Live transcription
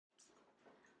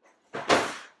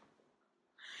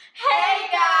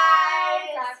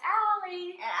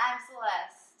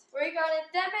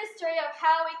demonstrate of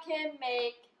how we can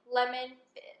make lemon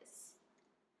fizz.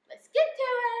 Let's get to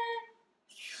it.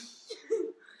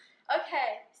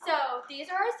 Okay, so these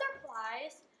are our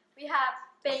supplies. We have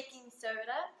baking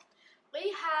soda.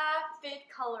 We have food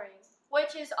coloring,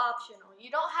 which is optional.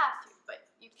 You don't have to, but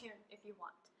you can if you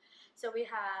want. So we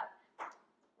have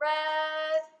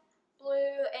red,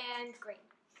 blue, and green.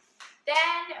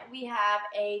 Then we have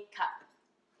a cup.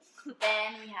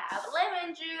 Then we have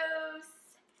lemon juice.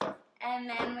 And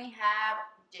then we have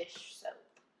dish soap.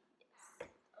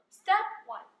 Step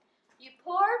 1. You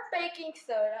pour baking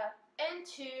soda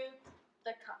into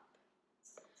the cup.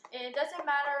 And it doesn't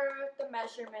matter the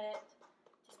measurement.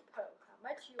 Just put how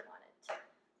much you want it.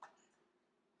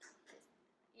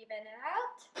 Even it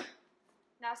out.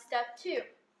 Now step 2.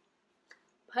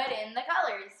 Put in the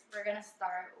colors. We're going to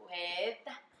start with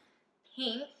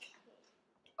pink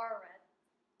Or red.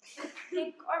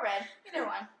 Pink or red, either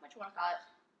one. What you want to call it?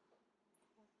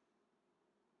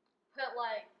 Put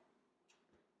like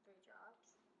 3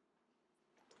 drops.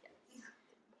 Yes.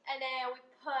 And then we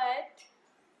put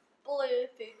blue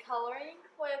food coloring,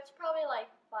 which is probably like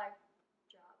 5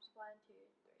 drops. 1, 2,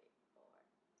 3,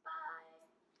 4,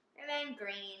 5. And then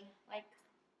green, like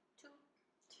 2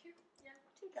 Yeah,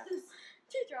 2 drops.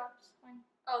 2 drops. 1.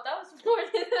 Oh, that was more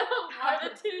than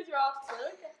 2 drops.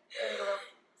 Okay.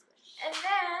 And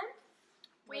then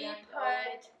we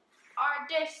put our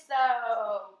dish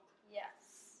soap.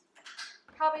 yes,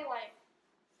 probably like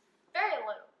very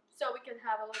little, so we can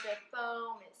have a little bit of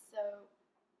foam and soap.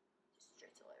 Just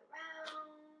drizzle it around.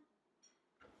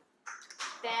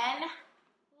 Then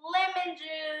lemon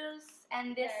juice,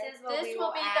 and this Okay, is what this we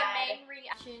will be the add. main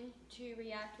reaction to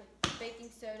react with baking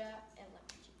soda and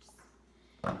lemon juice.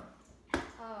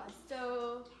 Oh,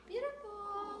 so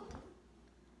beautiful.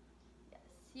 Yes,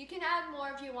 you can add more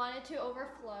if you want it to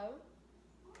overflow.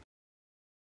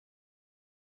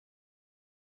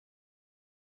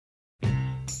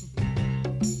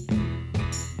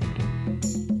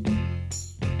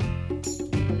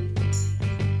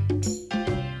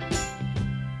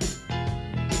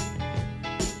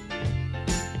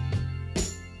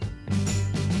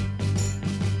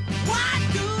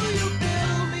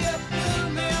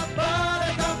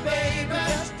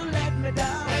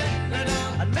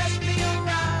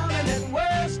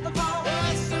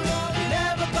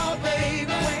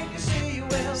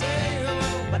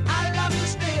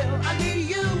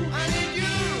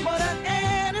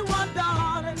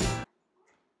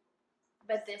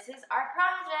 But this is our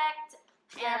project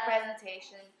and our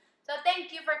presentation. So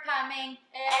thank you for coming,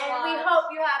 and we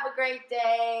hope you have a great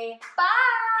day.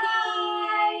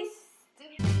 Bye!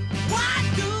 Peace.